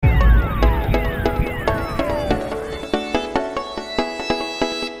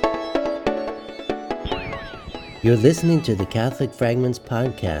You're listening to the Catholic Fragments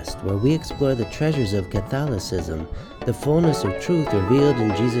podcast, where we explore the treasures of Catholicism, the fullness of truth revealed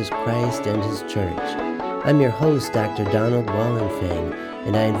in Jesus Christ and His Church. I'm your host, Dr. Donald Wallenfang,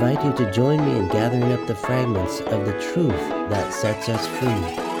 and I invite you to join me in gathering up the fragments of the truth that sets us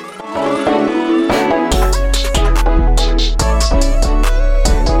free.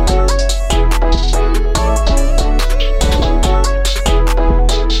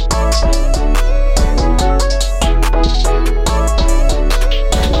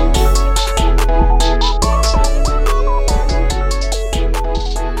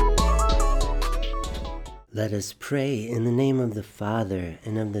 Let us pray in the name of the Father,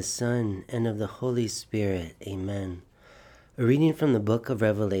 and of the Son, and of the Holy Spirit. Amen. A reading from the book of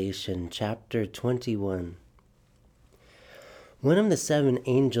Revelation, chapter 21. One of the 7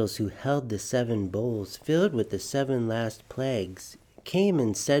 angels who held the 7 bowls filled with the 7 last plagues came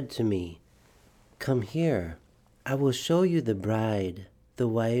and said to me, "Come here, I will show you the bride, the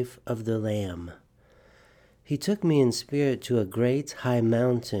wife of the Lamb." He took me in spirit to a great high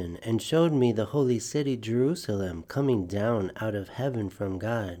mountain and showed me the holy city Jerusalem coming down out of heaven from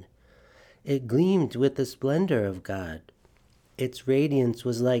God. It gleamed with the splendor of God. Its radiance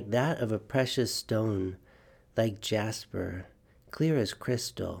was like that of a precious stone, like jasper, clear as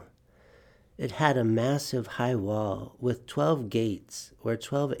crystal. It had a massive high wall with 12 gates where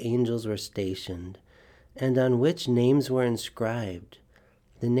 12 angels were stationed, and on which names were inscribed,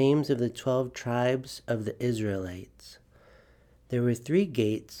 the names of the 12 tribes of the Israelites. There were 3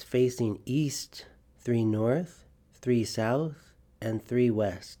 gates facing east, 3 north, 3 south, and 3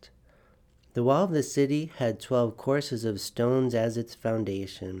 west. The wall of the city had 12 courses of stones as its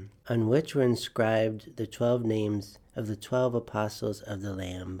foundation, on which were inscribed the 12 names of the 12 apostles of the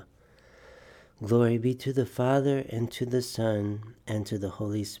Lamb. Glory be to the Father, and to the Son, and to the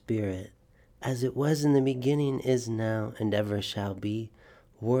Holy Spirit, as it was in the beginning, is now, and ever shall be,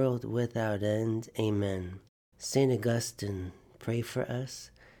 world without end. Amen. Saint Augustine, pray for us.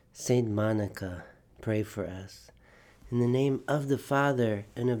 Saint Monica, pray for us. In the name of the Father,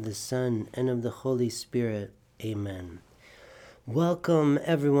 and of the Son, and of the Holy Spirit. Amen. Welcome,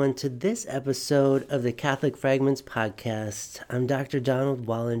 everyone, to this episode of the Catholic Fragments podcast. I'm Dr. Donald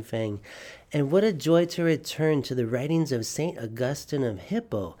Wallenfang, and what a joy to return to the writings of Saint Augustine of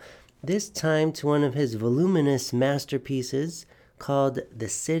Hippo, this time to one of his voluminous masterpieces, called The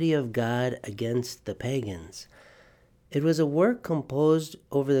City of God Against the Pagans. It was a work composed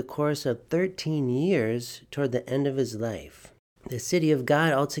over the course of 13 years toward the end of his life. The City of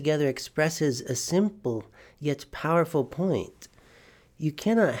God altogether expresses a simple yet powerful point. You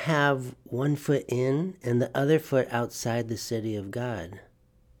cannot have one foot in and the other foot outside the City of God.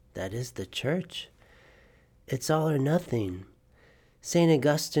 That is the Church. It's all or nothing. St.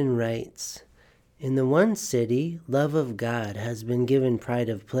 Augustine writes, "In the one city, love of God has been given pride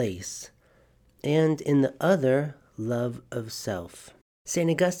of place, and in the other, love of self." St.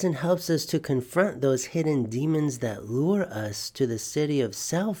 Augustine helps us to confront those hidden demons that lure us to the city of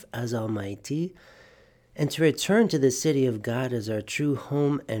self as almighty, and to return to the city of God as our true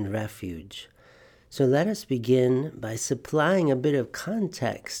home and refuge. So let us begin by supplying a bit of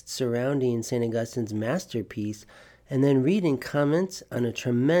context surrounding St. Augustine's masterpiece, and then reading comments on a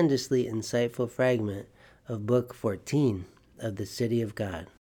tremendously insightful fragment of Book 14 of the City of God.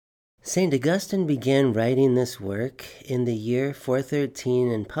 St. Augustine began writing this work in the year 413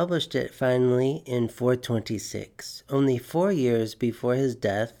 and published it finally in 426, only 4 years before his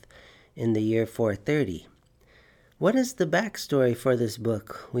death in the year 430. What is the backstory for this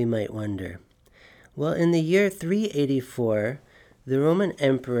book, we might wonder? Well, in the year 384, the Roman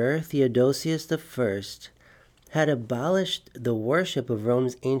Emperor Theodosius I had abolished the worship of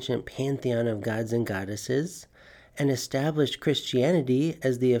Rome's ancient pantheon of gods and goddesses and established Christianity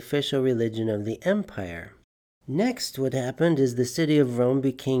as the official religion of the empire. Next, what happened is the city of Rome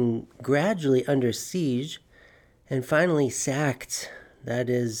became gradually under siege and finally sacked, that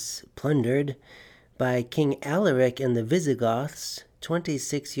is, plundered, by King Alaric and the Visigoths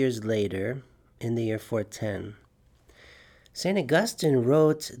 26 years later in the year 410. St. Augustine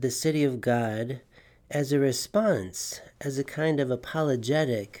wrote The City of God as a response, as a kind of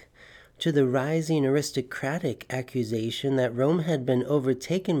apologetic to the rising aristocratic accusation that Rome had been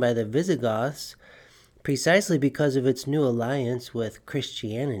overtaken by the Visigoths precisely because of its new alliance with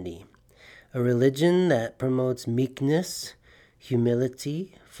Christianity, a religion that promotes meekness,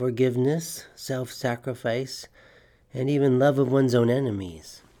 humility, forgiveness, self-sacrifice, and even love of one's own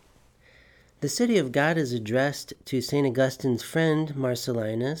enemies. The City of God is addressed to St. Augustine's friend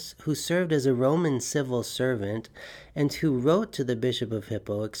Marcellinus, who served as a Roman civil servant and who wrote to the Bishop of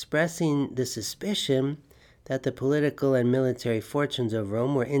Hippo expressing the suspicion that the political and military fortunes of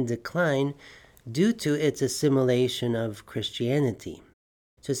Rome were in decline due to its assimilation of Christianity.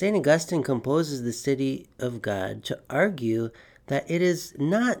 So St. Augustine composes the City of God to argue that it is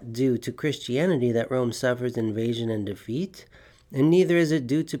not due to Christianity that Rome suffers invasion and defeat, and neither is it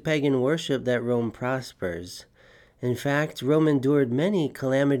due to pagan worship that Rome prospers. In fact, Rome endured many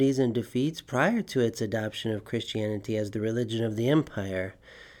calamities and defeats prior to its adoption of Christianity as the religion of the empire.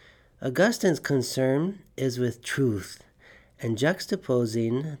 Augustine's concern is with truth and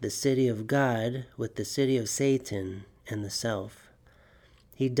juxtaposing the city of God with the city of Satan and the self.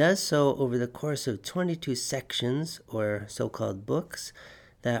 He does so over the course of 22 sections, or so-called books,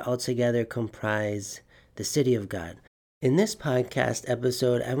 that altogether comprise the city of God. In this podcast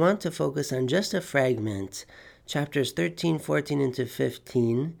episode, I want to focus on just a fragment, chapters 13, 14, into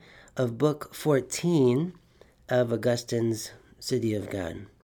 15 of book 14 of Augustine's City of God.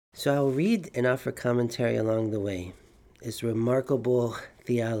 So I'll read and offer commentary along the way. It's remarkable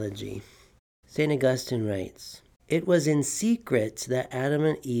theology. St. Augustine writes, "It was in secret that Adam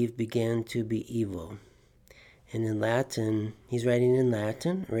and Eve began to be evil." And in Latin, he's writing in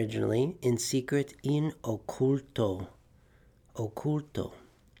Latin originally, in secret, in occulto. Occulto.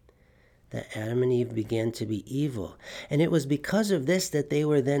 That Adam and Eve began to be evil. And it was because of this that they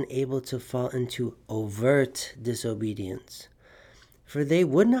were then able to fall into overt disobedience. For they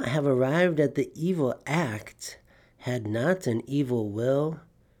would not have arrived at the evil act had not an evil will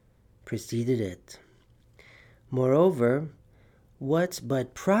preceded it. Moreover, what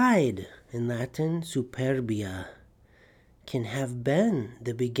but pride, in Latin superbia, can have been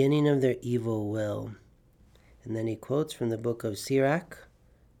the beginning of their evil will? And then he quotes from the book of Sirach,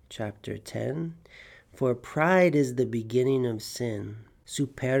 chapter 10, "For pride is the beginning of sin."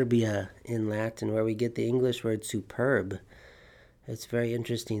 Superbia in Latin, where we get the English word superb. It's very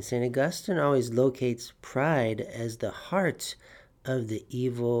interesting. St. Augustine always locates pride as the heart of the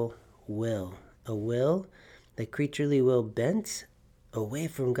evil will. A will, the creaturely will bent away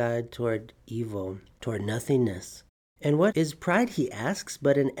from God toward evil, toward nothingness. And what is pride, he asks,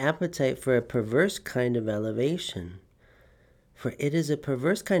 but an appetite for a perverse kind of elevation? For it is a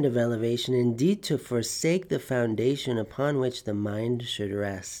perverse kind of elevation indeed to forsake the foundation upon which the mind should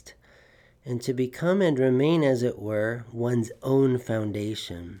rest, and to become and remain, as it were, one's own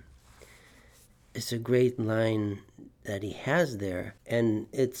foundation. It's a great line that he has there, and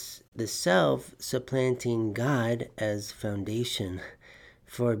it's the self supplanting God as foundation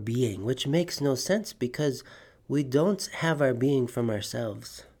for being, which makes no sense because we don't have our being from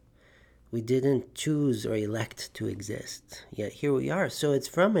ourselves. We didn't choose or elect to exist, yet here we are. So it's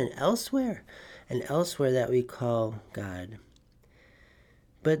from an elsewhere that we call God.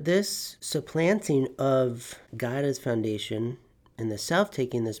 But this supplanting of God as foundation and the self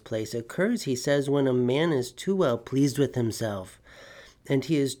taking this place occurs, he says, when a man is too well pleased with himself. And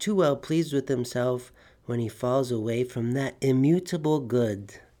he is too well pleased with himself when he falls away from that immutable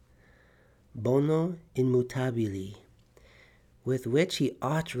good, bono immutabili, with which he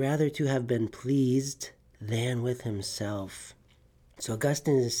ought rather to have been pleased than with himself. So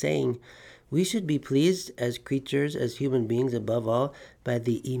Augustine is saying, we should be pleased as creatures, as human beings, above all, by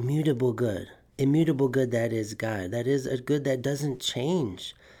the immutable good. Immutable good, that is God. That is a good that doesn't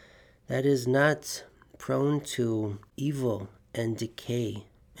change. That is not prone to evil and decay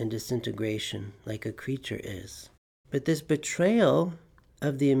and disintegration like a creature is. But this betrayal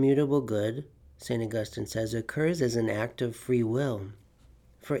of the immutable good, St. Augustine says, occurs as an act of free will.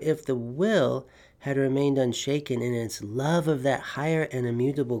 For if the will had remained unshaken in its love of that higher and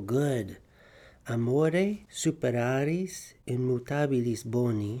immutable good, amore superaris immutabilis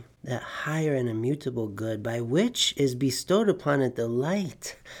boni, that higher and immutable good by which is bestowed upon it the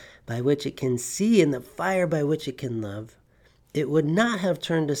light by which it can see and the fire by which it can love, it would not have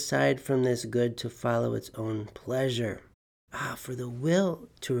turned aside from this good to follow its own pleasure. For the will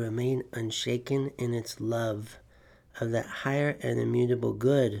to remain unshaken in its love of that higher and immutable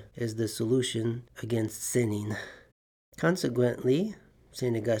good is the solution against sinning. Consequently,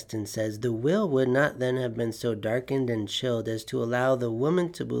 St. Augustine says, the will would not then have been so darkened and chilled as to allow the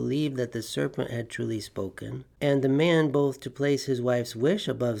woman to believe that the serpent had truly spoken, and the man both to place his wife's wish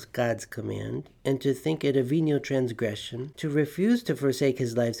above God's command, and to think it a venial transgression, to refuse to forsake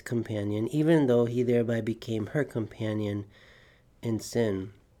his life's companion, even though he thereby became her companion in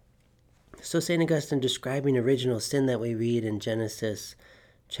sin. So St. Augustine, describing original sin that we read in Genesis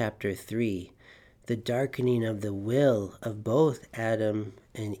chapter 3, the darkening of the will of both Adam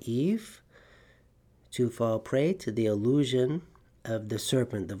and Eve to fall prey to the illusion of the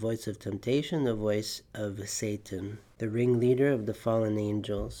serpent, the voice of temptation, the voice of Satan, the ringleader of the fallen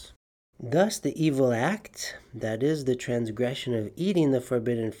angels. Thus the evil act, that is, the transgression of eating the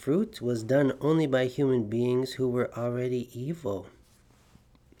forbidden fruit, was done only by human beings who were already evil.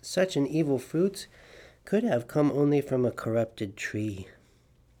 Such an evil fruit could have come only from a corrupted tree.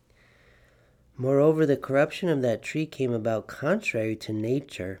 Moreover, the corruption of that tree came about contrary to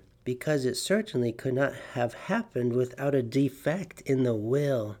nature, because it certainly could not have happened without a defect in the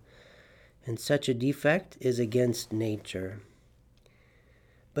will, and such a defect is against nature.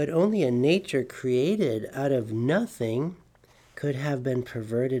 But only a nature created out of nothing could have been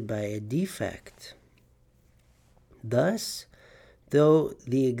perverted by a defect. Thus, though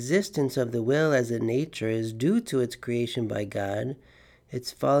the existence of the will as a nature is due to its creation by God,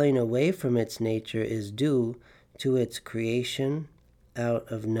 its falling away from its nature is due to its creation out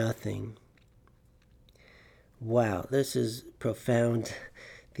of nothing. Wow, this is profound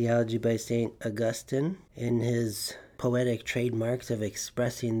theology by St. Augustine in his poetic trademarks of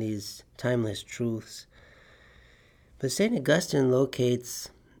expressing these timeless truths. But St. Augustine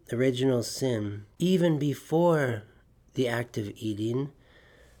locates original sin even before the act of eating,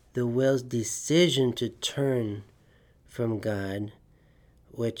 the will's decision to turn from God,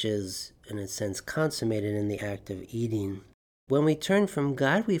 which is, in a sense, consummated in the act of eating. When we turn from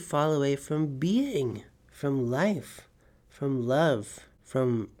God, we fall away from being, from life, from love,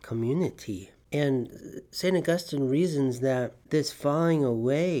 from community. And St. Augustine reasons that this falling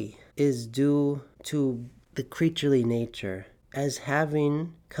away is due to the creaturely nature, as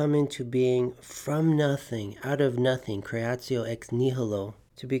having come into being from nothing, out of nothing, creatio ex nihilo,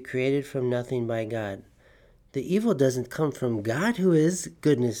 to be created from nothing by God. The evil doesn't come from God, who is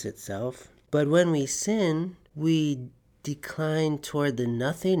goodness itself, but when we sin, we decline toward the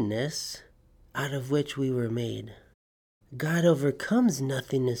nothingness out of which we were made. God overcomes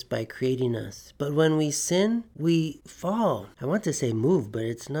nothingness by creating us, but when we sin, we fall. I want to say move, but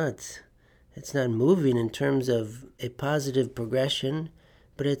it's not. It's not moving in terms of a positive progression,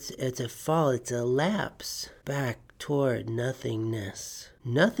 but it's a fall, it's a lapse back toward nothingness.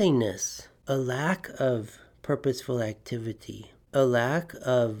 Nothingness, a lack of purposeful activity, a lack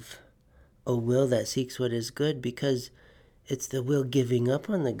of a will that seeks what is good, because it's the will giving up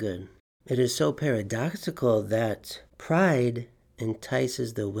on the good. It is so paradoxical that pride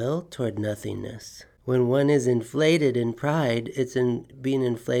entices the will toward nothingness. When one is inflated in pride, it's in being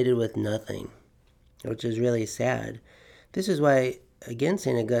inflated with nothing, which is really sad. This is why, again,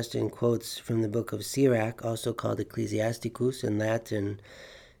 St. Augustine quotes from the book of Sirach, also called Ecclesiasticus in Latin,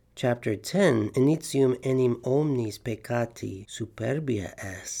 chapter 10, Initium enim omnis peccati superbia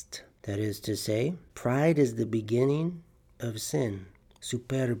est. That is to say, pride is the beginning of sin.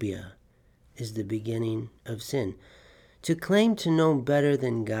 Superbia is the beginning of sin. To claim to know better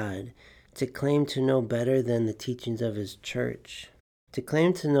than God, to claim to know better than the teachings of his church, to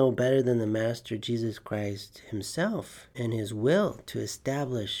claim to know better than the Master Jesus Christ himself and his will to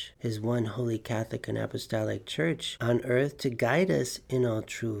establish his one holy Catholic and Apostolic Church on earth to guide us in all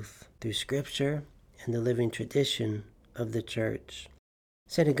truth through Scripture and the living tradition of the Church.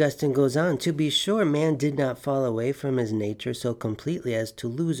 St. Augustine goes on, to be sure, man did not fall away from his nature so completely as to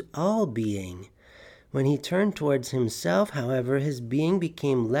lose all being. When he turned towards himself, however, his being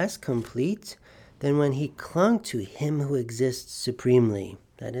became less complete than when he clung to him who exists supremely,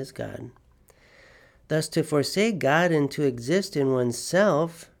 that is God. Thus, to forsake God and to exist in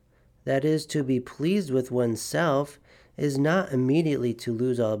oneself, that is, to be pleased with oneself, is not immediately to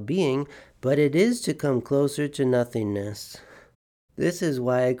lose all being, but it is to come closer to nothingness. This is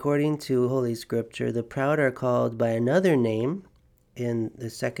why, according to Holy Scripture, the proud are called by another name in the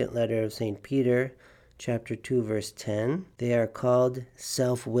second letter of St. Peter, chapter 2, verse 10. They are called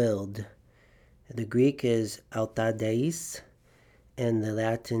self-willed. The Greek is autadeis, and the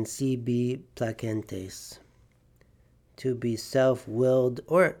Latin sibi placentes. To be self-willed,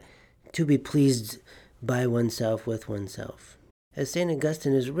 or to be pleased by oneself with oneself. As St.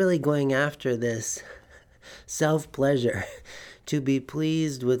 Augustine is really going after this self-pleasure, to be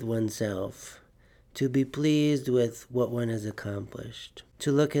pleased with oneself, to be pleased with what one has accomplished,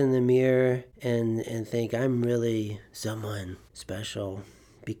 to look in the mirror and think, I'm really someone special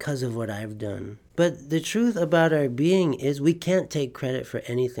because of what I've done. But the truth about our being is we can't take credit for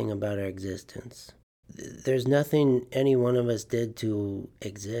anything about our existence. There's nothing any one of us did to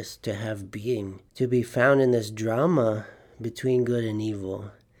exist, to have being, to be found in this drama between good and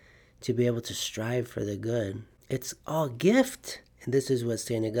evil, to be able to strive for the good. It's all gift. And this is what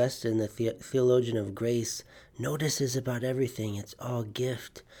St. Augustine, the theologian of grace, notices about everything. It's all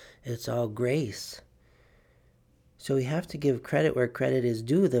gift. It's all grace. So we have to give credit where credit is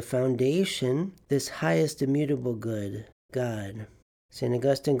due. The foundation, this highest immutable good, God, St.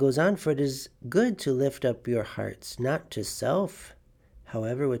 Augustine goes on, for it is good to lift up your hearts, not to self,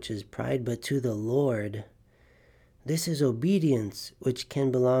 however, which is pride, but to the Lord. This is obedience, which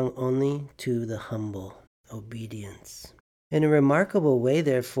can belong only to the humble. Obedience. In a remarkable way,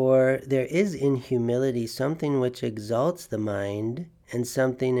 therefore, there is in humility something which exalts the mind, and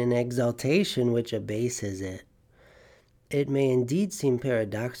something in exaltation which abases it. It may indeed seem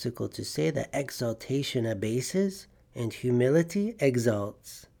paradoxical to say that exaltation abases and humility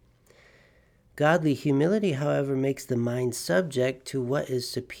exalts. Godly humility, however, makes the mind subject to what is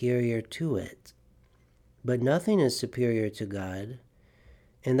superior to it. But nothing is superior to God,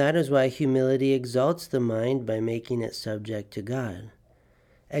 and that is why humility exalts the mind by making it subject to God.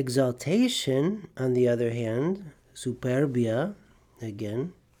 Exaltation, on the other hand, superbia,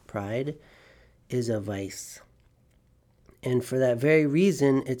 again, pride, is a vice. And for that very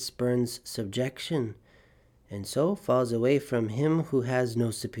reason, it spurns subjection, and so falls away from him who has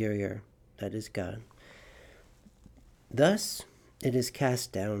no superior, that is God. Thus, it is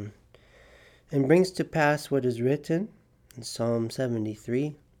cast down, and brings to pass what is written in Psalm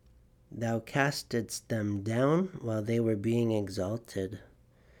 73, Thou castedst them down while they were being exalted.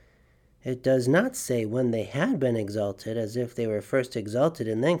 It does not say when they had been exalted, as if they were first exalted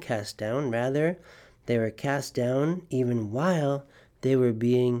and then cast down. Rather, they were cast down even while they were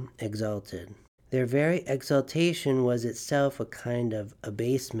being exalted. Their very exaltation was itself a kind of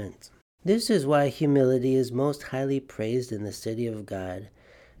abasement. This is why humility is most highly praised in the city of God,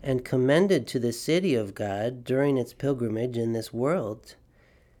 and commended to the city of God during its pilgrimage in this world.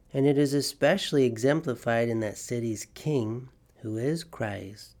 And it is especially exemplified in that city's king, who is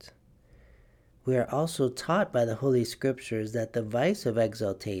Christ. We are also taught by the Holy Scriptures that the vice of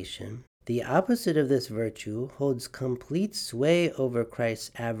exaltation, the opposite of this virtue, holds complete sway over Christ's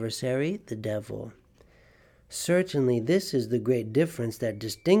adversary, the devil. Certainly, this is the great difference that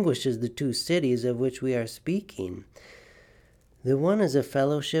distinguishes the two cities of which we are speaking. The one is a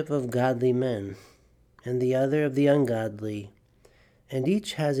fellowship of godly men, and the other of the ungodly, and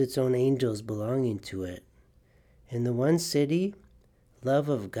each has its own angels belonging to it. In the one city, love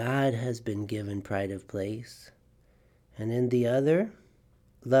of God has been given pride of place, and in the other,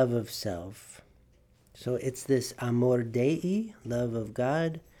 love of self. So it's this amor Dei, love of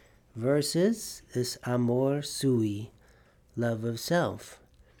God, versus this amor sui, love of self.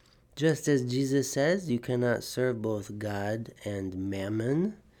 Just as Jesus says, you cannot serve both God and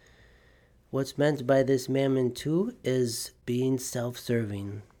mammon. What's meant by this mammon too is being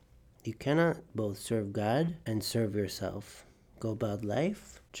self-serving. You cannot both serve God and serve yourself. Go about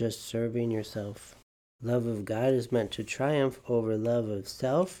life just serving yourself. Love of God is meant to triumph over love of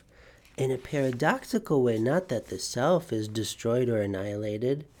self in a paradoxical way, not that the self is destroyed or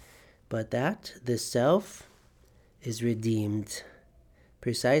annihilated, but that the self is redeemed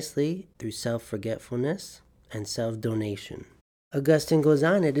precisely through self-forgetfulness and self-donation. Augustine goes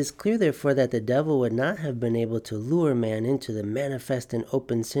on, it is clear therefore that the devil would not have been able to lure man into the manifest and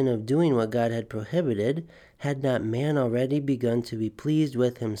open sin of doing what God had prohibited, had not man already begun to be pleased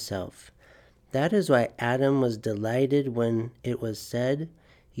with himself. That is why Adam was delighted when it was said,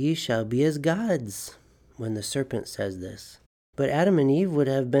 Ye shall be as gods, when the serpent says this. But Adam and Eve would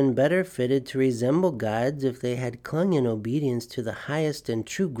have been better fitted to resemble gods if they had clung in obedience to the highest and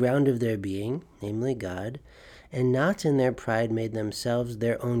true ground of their being, namely God, and not in their pride made themselves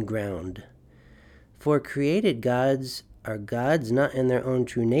their own ground. For created gods are gods not in their own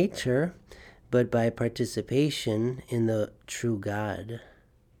true nature, but by participation in the true God.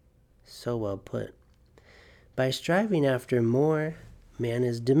 So well put. By striving after more, man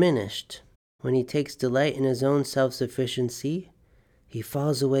is diminished. When he takes delight in his own self-sufficiency, he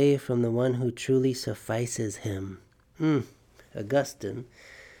falls away from the one who truly suffices him. Augustine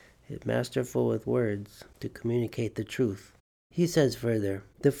is masterful with words to communicate the truth. He says further,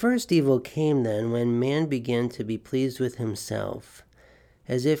 the first evil came then when man began to be pleased with himself,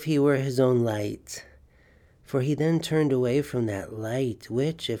 as if he were his own light. For he then turned away from that light,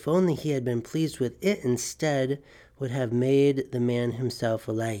 which, if only he had been pleased with it instead, would have made the man himself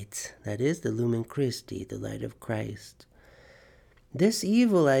a light, that is, the lumen Christi, the light of Christ. This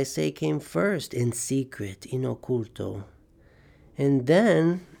evil, I say, came first, in secret, in occulto. And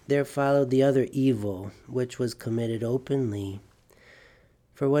then there followed the other evil, which was committed openly.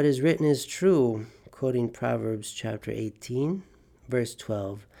 For what is written is true, quoting Proverbs chapter 18, verse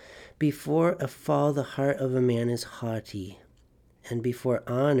 12. Before a fall the heart of a man is haughty, and before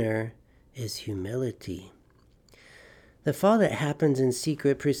honor is humility. The fall that happens in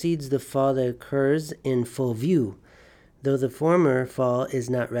secret precedes the fall that occurs in full view, though the former fall is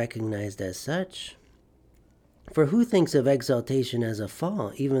not recognized as such. For who thinks of exaltation as a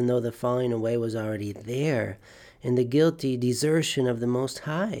fall, even though the falling away was already there, in the guilty desertion of the Most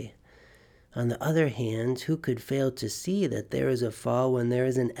High? On the other hand, who could fail to see that there is a fall when there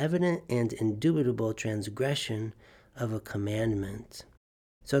is an evident and indubitable transgression of a commandment?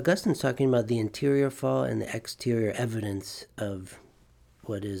 So Augustine's talking about the interior fall and the exterior evidence of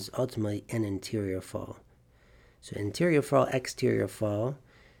what is ultimately an interior fall. So interior fall, exterior fall,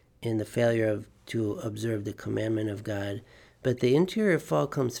 in the failure to observe the commandment of God. But the interior fall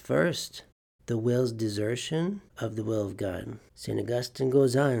comes first, the will's desertion of the will of God. St. Augustine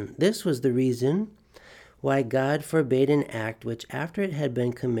goes on, this was the reason why God forbade an act which, after it had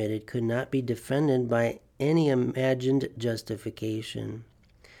been committed, could not be defended by any imagined justification.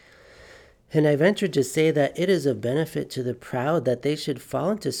 And I venture to say that it is a benefit to the proud that they should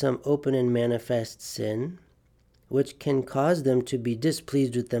fall into some open and manifest sin, which can cause them to be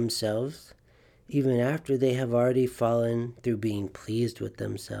displeased with themselves, even after they have already fallen through being pleased with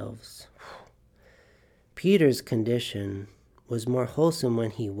themselves. Peter's condition was more wholesome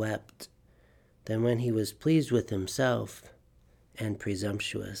when he wept than when he was pleased with himself and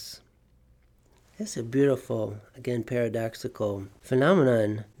presumptuous. It's a beautiful, again paradoxical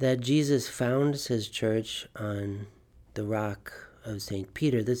phenomenon that Jesus founds his church on the rock of St.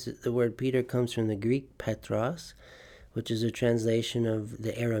 Peter. The word Peter comes from the Greek Petros, which is a translation of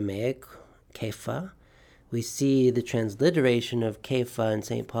the Aramaic Kepha. We see the transliteration of Kepha in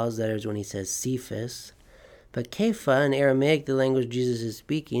St. Paul's letters when he says Cephas. But Kepha in Aramaic, the language Jesus is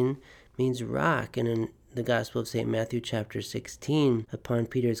speaking, means rock. And in the Gospel of St. Matthew chapter 16, upon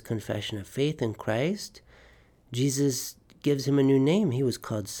Peter's confession of faith in Christ, Jesus gives him a new name. He was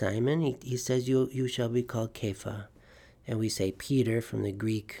called Simon. He says, you shall be called Kepha. And we say Peter from the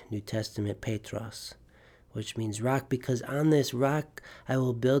Greek New Testament Petros, which means rock, because on this rock I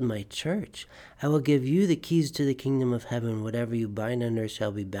will build my church. I will give you the keys to the kingdom of heaven. Whatever you bind on earth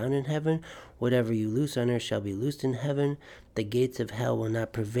shall be bound in heaven. Whatever you loose on earth shall be loosed in heaven. The gates of hell will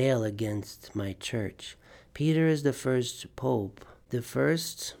not prevail against my church. Peter is the first pope, the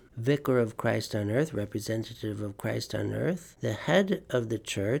first vicar of Christ on earth, representative of Christ on earth, the head of the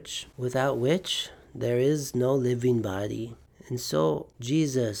church, without which there is no living body. And so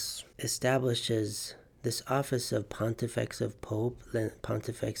Jesus establishes this office of Pontifex of Pope, the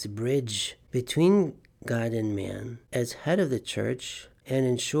Pontifex bridge between God and man as head of the church, and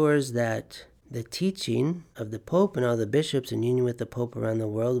ensures that the teaching of the Pope and all the bishops in union with the Pope around the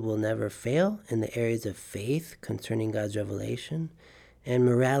world will never fail in the areas of faith concerning God's revelation and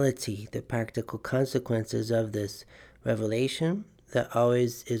morality, the practical consequences of this revelation that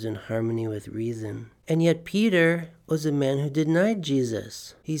always is in harmony with reason. And yet Peter was a man who denied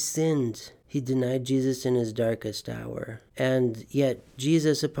Jesus. He sinned. He denied Jesus in his darkest hour. And yet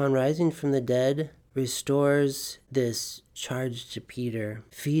Jesus, upon rising from the dead, restores this charge to Peter.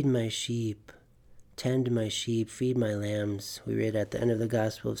 Feed my sheep. Tend my sheep. Feed my lambs. We read at the end of the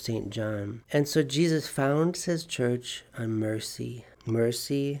Gospel of St. John. And so Jesus founds his church on mercy.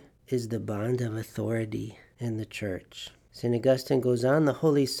 Mercy is the bond of authority in the church. St. Augustine goes on, the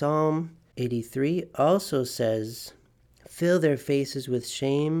Holy Psalm 83 also says, fill their faces with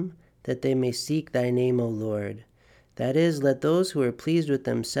shame, that they may seek thy name, O Lord. That is, let those who are pleased with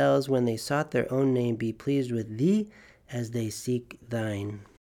themselves when they sought their own name be pleased with thee as they seek thine.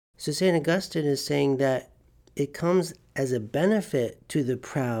 So St. Augustine is saying that it comes as a benefit to the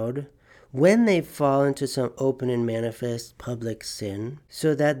proud when they fall into some open and manifest public sin,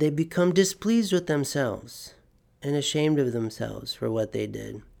 so that they become displeased with themselves and ashamed of themselves for what they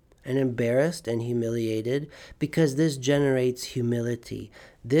did, and embarrassed and humiliated, because this generates humility.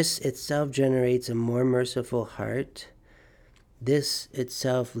 This itself generates a more merciful heart. This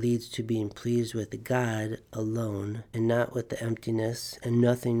itself leads to being pleased with God alone, and not with the emptiness and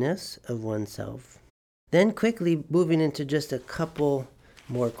nothingness of oneself. Then quickly moving into just a couple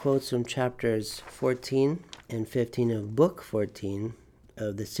more quotes from chapters 14 and 15 of Book 14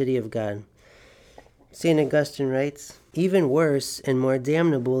 of the City of God. St. Augustine writes, even worse and more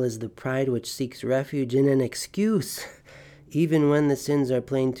damnable is the pride which seeks refuge in an excuse, even when the sins are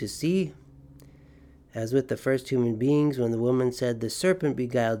plain to see. As with the first human beings, when the woman said, the serpent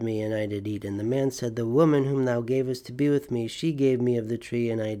beguiled me, and I did eat. And the man said, the woman whom thou gavest to be with me, she gave me of the tree,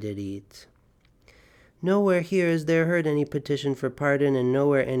 and I did eat. Nowhere here is there heard any petition for pardon, and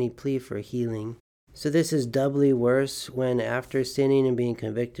nowhere any plea for healing. So this is doubly worse when, after sinning and being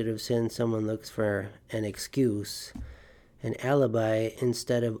convicted of sin, someone looks for an excuse, an alibi,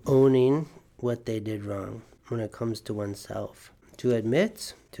 instead of owning what they did wrong when it comes to oneself. To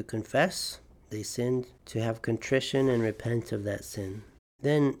admit, to confess they sinned, to have contrition and repent of that sin.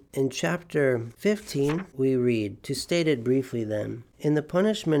 Then in chapter 15, we read, to state it briefly then, in the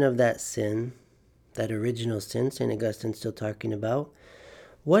punishment of that sin, that original sin St. Augustine's still talking about,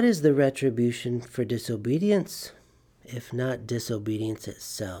 what is the retribution for disobedience, if not disobedience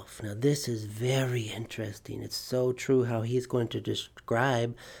itself? Now this is very interesting. It's so true how he's going to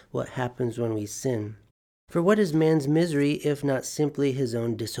describe what happens when we sin. For what is man's misery if not simply his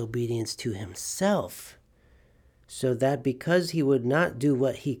own disobedience to himself? So that because he would not do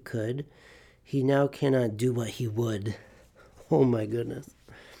what he could, he now cannot do what he would. Oh my goodness.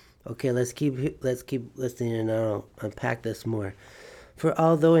 Okay, let's keep listening and I'll unpack this more. For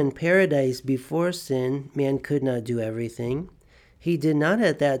although in paradise before sin man could not do everything, he did not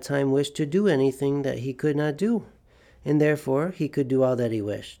at that time wish to do anything that he could not do, and therefore he could do all that he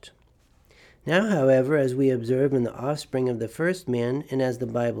wished. Now, however, as we observe in the offspring of the first man, and as the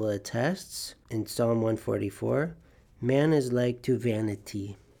Bible attests in Psalm 144, man is like to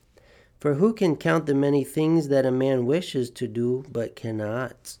vanity. For who can count the many things that a man wishes to do but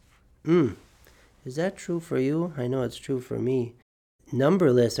cannot? Is that true for you? I know it's true for me.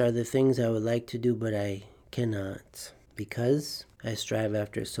 Numberless are the things I would like to do, but I cannot, because I strive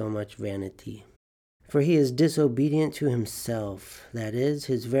after so much vanity. For he is disobedient to himself, that is,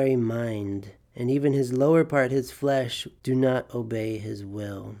 his very mind, and even his lower part, his flesh, do not obey his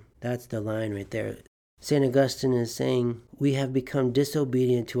will. That's the line right there. St. Augustine is saying we have become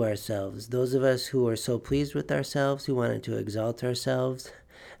disobedient to ourselves. Those of us who are so pleased with ourselves, who wanted to exalt ourselves,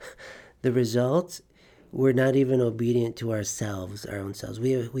 the result, we're not even obedient to ourselves, our own selves.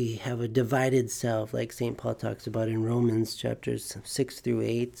 We have a divided self, like St. Paul talks about in Romans chapters 6 through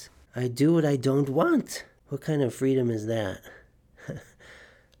 8. I do what I don't want. What kind of freedom is that?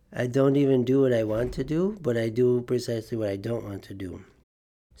 I don't even do what I want to do, but I do precisely what I don't want to do.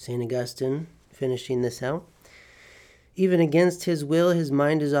 St. Augustine, finishing this out, even against his will, his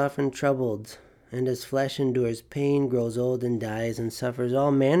mind is often troubled, and his flesh endures pain, grows old and dies, and suffers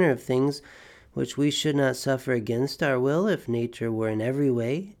all manner of things which we should not suffer against our will if nature were in every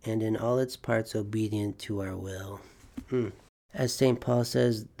way and in all its parts obedient to our will. As St. Paul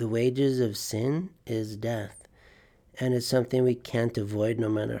says, the wages of sin is death, and it's something we can't avoid no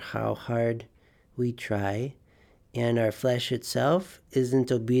matter how hard we try. And our flesh itself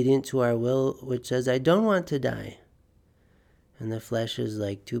isn't obedient to our will, which says, I don't want to die. And the flesh is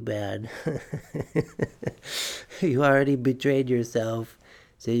like, too bad. You already betrayed yourself,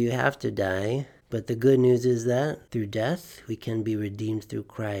 so you have to die. But the good news is that through death, we can be redeemed through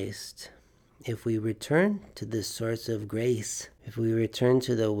Christ. If we return to this source of grace, if we return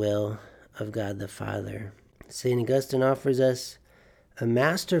to the will of God the Father. St. Augustine offers us a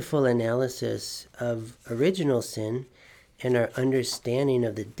masterful analysis of original sin and our understanding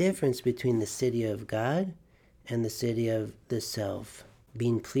of the difference between the city of God and the city of the self,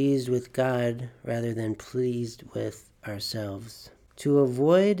 being pleased with God rather than pleased with ourselves. To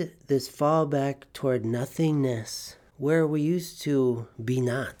avoid this fallback toward nothingness, where we used to be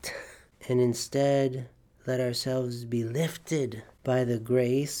not, and instead let ourselves be lifted by the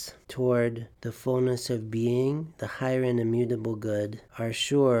grace toward the fullness of being, the higher and immutable good, our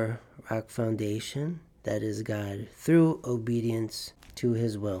sure rock foundation, that is God, through obedience to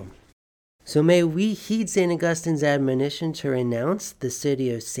his will. So may we heed St. Augustine's admonition to renounce the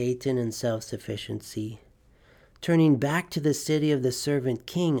city of Satan and self-sufficiency, turning back to the city of the servant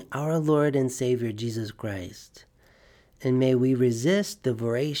King, our Lord and Savior Jesus Christ. And may we resist the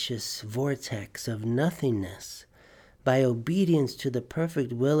voracious vortex of nothingness by obedience to the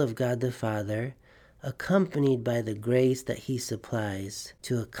perfect will of God the Father, accompanied by the grace that he supplies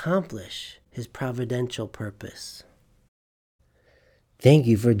to accomplish his providential purpose. Thank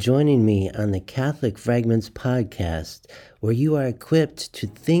you for joining me on the Catholic Fragments podcast, where you are equipped to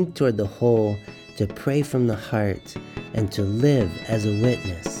think toward the whole, to pray from the heart, and to live as a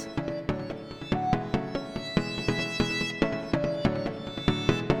witness